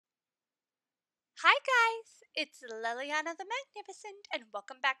Hi guys, it's Liliana the Magnificent and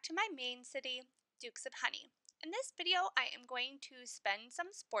welcome back to my main city, Dukes of Honey. In this video, I am going to spend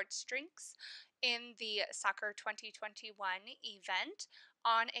some sports drinks in the Soccer 2021 event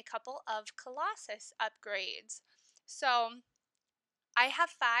on a couple of Colossus upgrades. So, I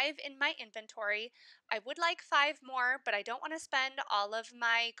have 5 in my inventory. I would like 5 more, but I don't want to spend all of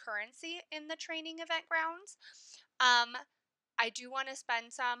my currency in the training event grounds. Um, I do want to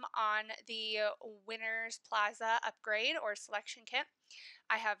spend some on the Winners Plaza upgrade or selection kit.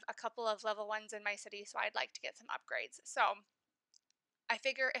 I have a couple of level 1s in my city, so I'd like to get some upgrades. So I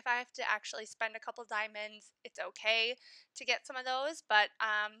figure if I have to actually spend a couple diamonds, it's okay to get some of those, but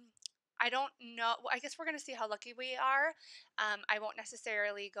I don't know. I guess we're going to see how lucky we are. I won't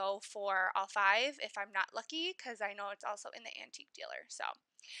necessarily go for all 5 if I'm not lucky because I know it's also in the antique dealer. So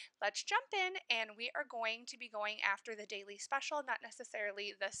let's jump in, and we are going to be going after the daily special, not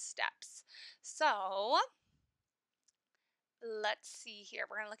necessarily the steps. So let's see here.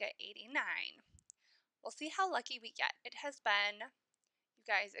 We're going to look at 89. We'll see how lucky we get. It has been, you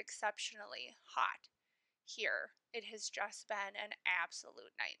guys, exceptionally hot here. It has just been an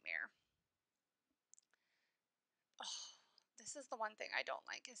absolute nightmare. Oh, this is the one thing I don't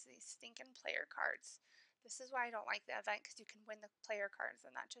like is these stinking player cards. This is why I don't like the event, because you can win the player cards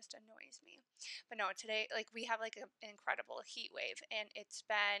and that just annoys me. But no, today, like, we have like an incredible heat wave, and it's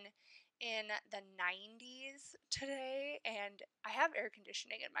been in the 90s today, and I have air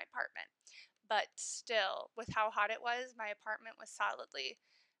conditioning in my apartment. But still, with how hot it was, my apartment was solidly,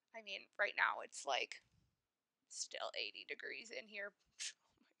 I mean, right now it's like still 80 degrees in here.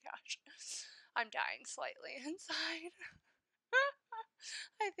 Oh my gosh. I'm dying slightly inside.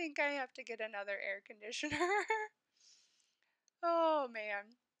 I think I have to get another air conditioner. Oh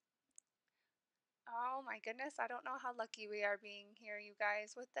man. Oh my goodness. I don't know how lucky we are being here, you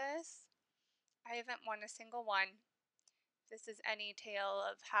guys, with this. I haven't won a single one. This is any tale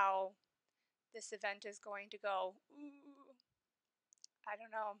of how this event is going to go. Ooh, I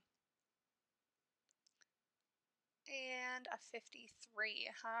don't know. And a 53,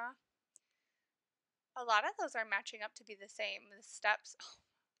 huh? A lot of those are matching up to be the same. The steps. Oh,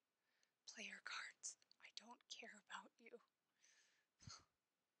 player cards. I don't care about you.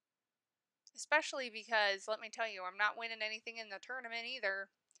 Especially because, let me tell you, I'm not winning anything in the tournament either.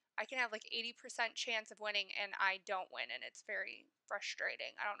 I can have like 80% chance of winning and I don't win, and it's very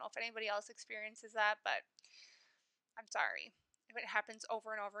frustrating. I don't know if anybody else experiences that, but I'm sorry. If it happens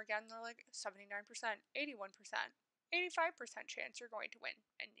over and over again, they're like 79%, 81%, 85% chance you're going to win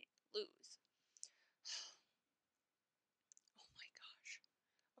and lose. Oh my gosh.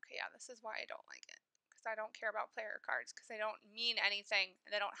 Okay, yeah, this is why I don't like it. Because I don't care about player cards, because they don't mean anything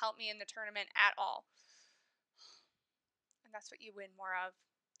and they don't help me in the tournament at all. And that's what you win more of,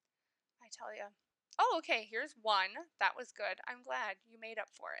 I tell you. Oh, okay, here's one. That was good. I'm glad you made up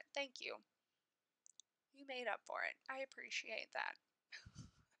for it. Thank you. You made up for it. I appreciate that.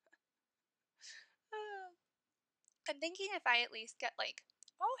 I'm thinking if I at least get like,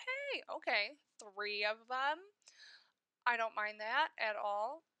 oh, hey, okay, 3 of them. I don't mind that at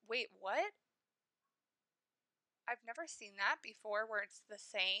all. Wait, what? I've never seen that before where it's the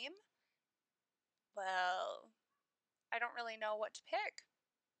same. Well, I don't really know what to pick.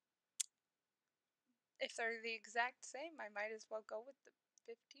 If they're the exact same, I might as well go with the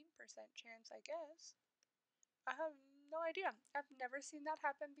 15% chance, I guess. I have no idea. I've never seen that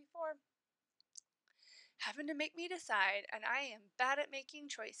happen before. Having to make me decide, and I am bad at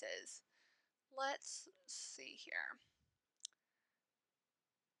making choices. Let's see here.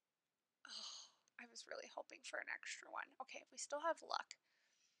 Oh, I was really hoping for an extra one. Okay, we still have luck.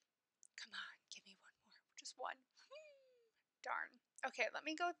 Come on, give me one more. Just one. Darn. Okay, let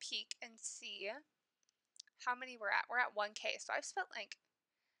me go peek and see how many we're at. We're at 1K, so I've spent like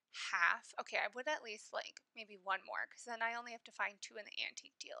half. Okay, I would at least like maybe one more, because then I only have to find 2 in the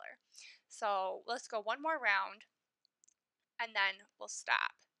antique dealer. So let's go one more round and then we'll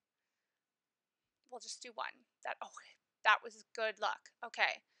stop. We'll just do one. That was good luck.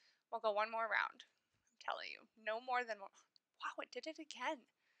 Okay, we'll go one more round. I'm telling you, no more than one. Wow, it did it again.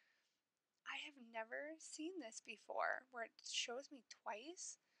 I have never seen this before where it shows me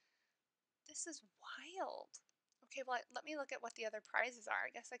twice. This is wild. Okay, well, let me look at what the other prizes are.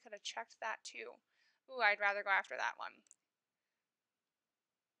 I guess I could have checked that too. Ooh, I'd rather go after that one.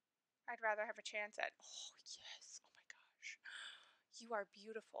 I'd rather have a chance at, oh, yes. Oh my gosh. You are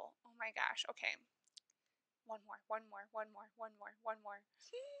beautiful. Oh my gosh. Okay. One more, one more, one more, one more, one more.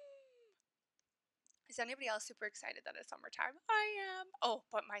 Is anybody else super excited that it's summertime? I am. Oh,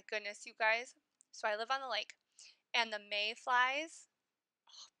 but my goodness, you guys. So I live on the lake, and the mayflies,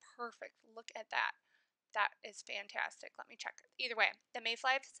 oh, perfect. Look at that. That is fantastic. Let me check. Either way, the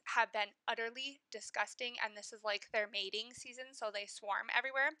mayflies have been utterly disgusting, and this is like their mating season, so they swarm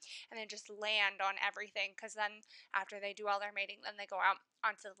everywhere and they just land on everything. Because then, after they do all their mating, then they go out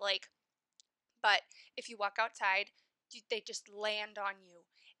onto the lake. But if you walk outside, they just land on you.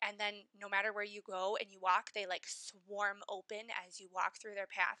 And then no matter where you go and you walk, they like swarm open as you walk through their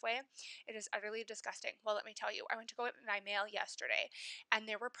pathway. It is utterly disgusting. Well, let me tell you, I went to go get my mail yesterday and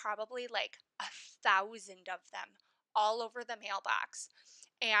there were probably like 1,000 of them all over the mailbox.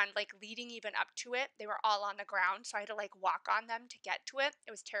 And like leading even up to it, they were all on the ground. So I had to like walk on them to get to it.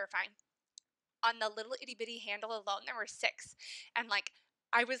 It was terrifying. On the little itty bitty handle alone, there were 6. And like,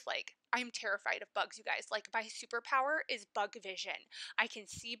 I was like, I'm terrified of bugs, you guys. Like, my superpower is bug vision. I can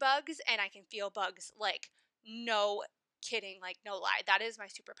see bugs and I can feel bugs. Like, no kidding, like, no lie. That is my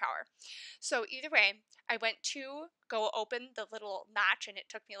superpower. So, either way, I went to go open the little notch and it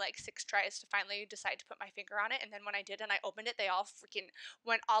took me like 6 tries to finally decide to put my finger on it. And then when I did and I opened it, they all freaking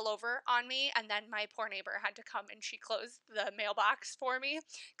went all over on me. And then my poor neighbor had to come and she closed the mailbox for me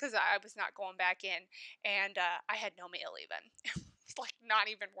because I was not going back in, and I had no mail even. It's like not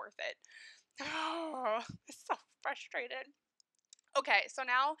even worth it. Oh, I'm so frustrated. Okay, so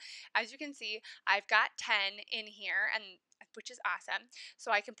now, as you can see, I've got 10 in here, and which is awesome.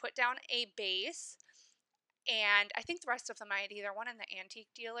 So I can put down a base, and I think the rest of them I had either one in the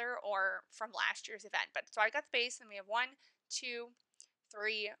antique dealer or from last year's event. But so I got the base, and we have 1, 2,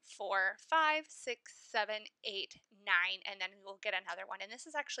 3, 4, 5, 6, 7, 8, 9, and then we will get another one. And this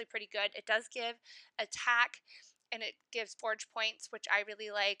is actually pretty good. It does give attack and it gives forge points, which I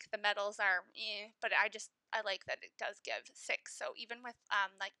really like. The medals are but I like that it does give 6. So even with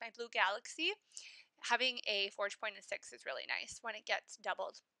like my blue galaxy, having a forge point of 6 is really nice when it gets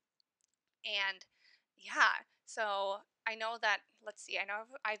doubled. And yeah, so I know that, let's see, I know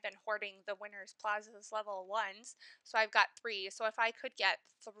I've been hoarding the Winners Plazas level 1s, so I've got 3. So if I could get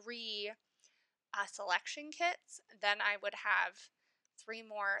 3 selection kits, then I would have 3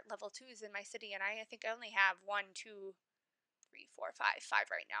 more level 2s in my city, and I think I only have 1, 2, 3, 4, 5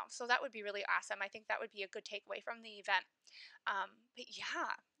 right now. So that would be really awesome. I think that would be a good takeaway from the event. But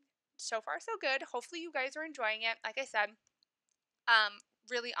yeah, so far so good. Hopefully you guys are enjoying it. Like I said, um,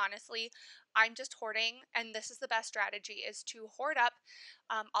 really honestly, I'm just hoarding, and this is the best strategy, is to hoard up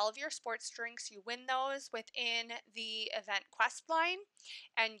all of your sports drinks. You win those within the event quest line,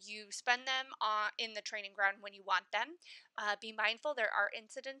 and you spend them in the training ground when you want them. Be mindful, there are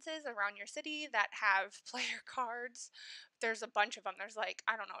incidences around your city that have player cards. There's a bunch of them. There's like,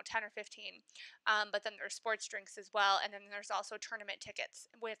 I don't know, 10 or 15. But then there's sports drinks as well. And then there's also tournament tickets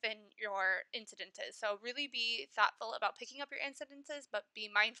within your incidences. So really be thoughtful about picking up your incidences, but be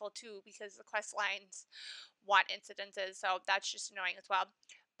mindful too, because the quest lines want incidences. So that's just annoying as well.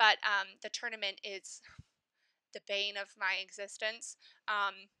 But the tournament is the bane of my existence.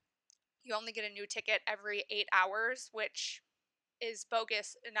 You only get a new ticket every 8 hours, which is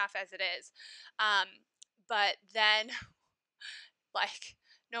bogus enough as it is. But then like,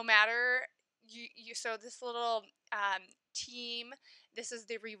 no matter so this little team, this is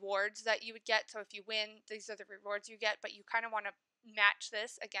the rewards that you would get. So if you win, these are the rewards you get, but you kind of want to match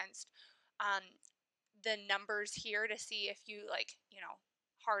this against um, the numbers here to see if you like,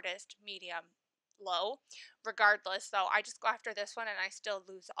 hardest, medium, low. Regardless, though, I just go after this one and I still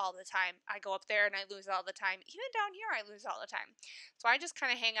lose all the time. I go up there and I lose all the time. Even down here, I lose all the time. So I just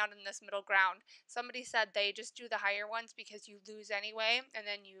kind of hang out in this middle ground. Somebody said they just do the higher ones because you lose anyway, and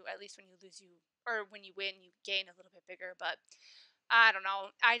then you, at least when you lose, or when you win, you gain a little bit bigger. But I don't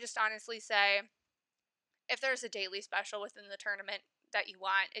know. I just honestly say, if there's a daily special within the tournament that you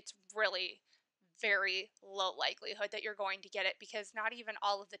want, it's really very low likelihood that you're going to get it, because not even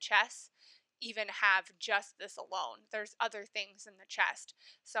all of the chests even have just this alone. There's other things in the chest.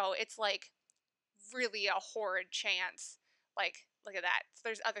 So it's like really a horrid chance. Like, look at that.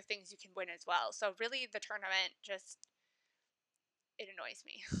 There's other things you can win as well. So really the tournament just, it annoys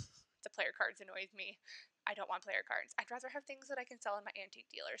me. The player cards annoys me. I don't want player cards. I'd rather have things that I can sell in my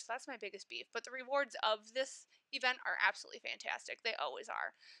antique dealer. So that's my biggest beef. But the rewards of this event are absolutely fantastic. They always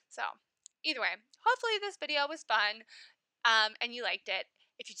are. So either way, hopefully this video was fun and you liked it.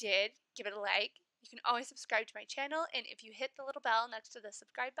 If you did, give it a like. You can always subscribe to my channel. And if you hit the little bell next to the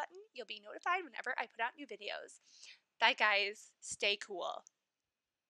subscribe button, you'll be notified whenever I put out new videos. Bye guys. Stay cool.